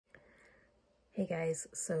Hey guys,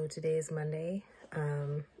 so today is Monday.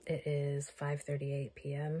 It is 5:38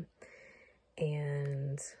 p.m.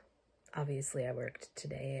 and obviously I worked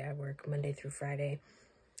today. I work Monday through Friday.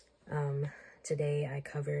 Today I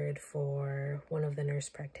covered for one of the nurse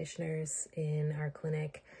practitioners in our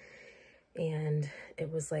clinic, and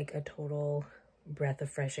it was like a total breath of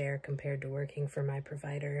fresh air compared to working for my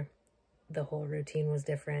provider. The whole routine was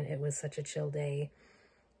different. It was such a chill day.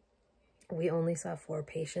 We only saw 4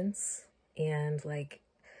 patients, and like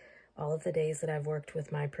all of the days that I've worked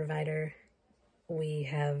with my provider, we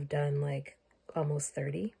have done like almost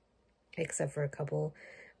 30, except for a couple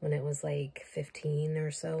when it was like 15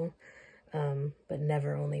 or so, but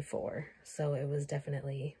never only 4. So it was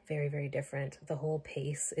definitely very, very different. The whole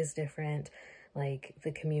pace is different. Like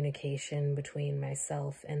the communication between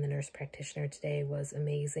myself and the nurse practitioner today was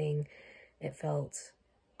amazing. It felt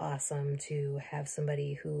awesome to have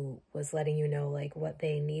somebody who was letting you know like what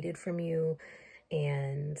they needed from you,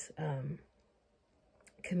 and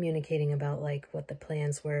communicating about like what the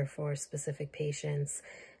plans were for specific patients,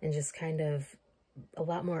 and just kind of a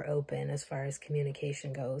lot more open as far as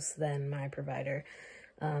communication goes than my provider.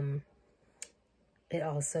 It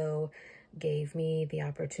also gave me the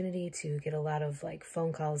opportunity to get a lot of like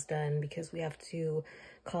phone calls done, because we have to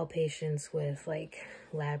call patients with like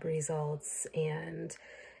lab results and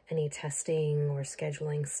any testing or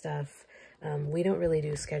scheduling stuff. We don't really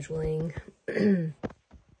do scheduling,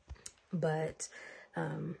 but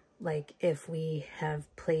like if we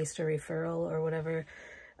have placed a referral or whatever,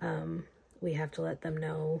 we have to let them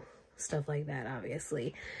know, stuff like that,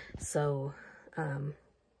 obviously. So I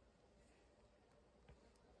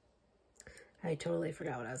totally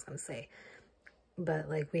forgot what I was going to say. But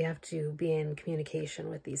like we have to be in communication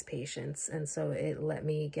with these patients, and so it let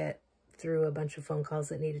me get through a bunch of phone calls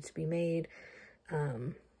that needed to be made,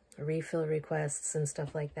 refill requests and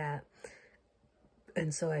stuff like that.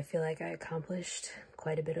 And so I feel like I accomplished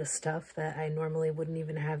quite a bit of stuff that I normally wouldn't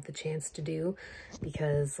even have the chance to do,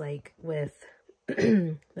 because like with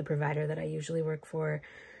the provider that I usually work for,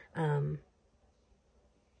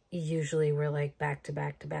 usually we're like back to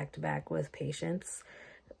back to back to back with patients.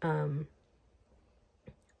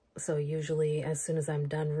 So usually as soon as I'm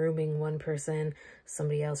done rooming one person,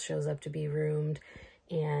 somebody else shows up to be roomed.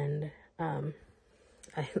 And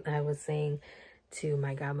I was saying to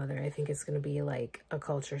my godmother, I think it's going to be like a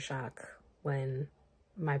culture shock when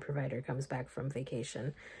my provider comes back from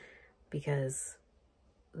vacation, because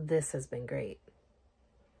this has been great.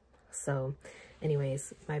 So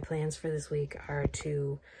anyways, my plans for this week are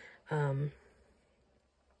to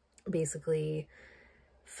basically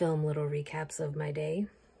film little recaps of my day.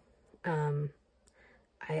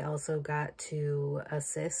 I also got to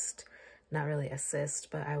assist, not really assist,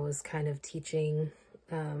 but I was kind of teaching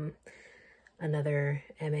another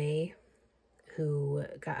MA who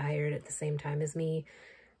got hired at the same time as me.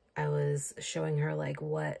 I was showing her like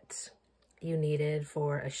what you needed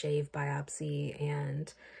for a shave biopsy,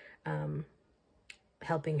 and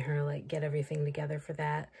helping her like get everything together for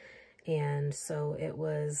that. And so it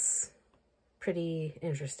was pretty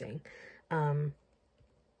interesting.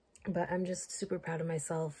 But I'm just super proud of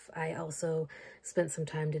myself. I also spent some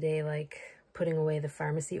time today like putting away the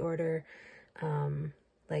pharmacy order,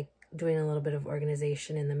 like doing a little bit of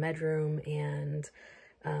organization in the med room, and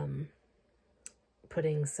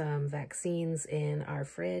putting some vaccines in our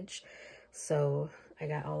fridge. So I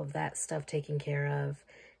got all of that stuff taken care of,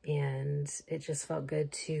 and it just felt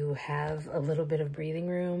good to have a little bit of breathing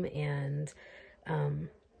room and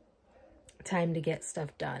time to get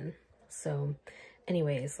stuff done. So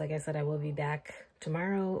anyways, like I said, I will be back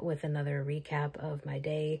tomorrow with another recap of my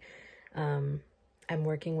day. I'm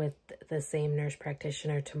working with the same nurse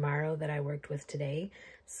practitioner tomorrow that I worked with today,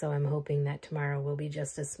 so I'm hoping that tomorrow will be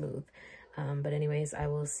just as smooth. But anyways, I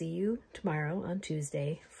will see you tomorrow on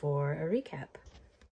Tuesday for a recap.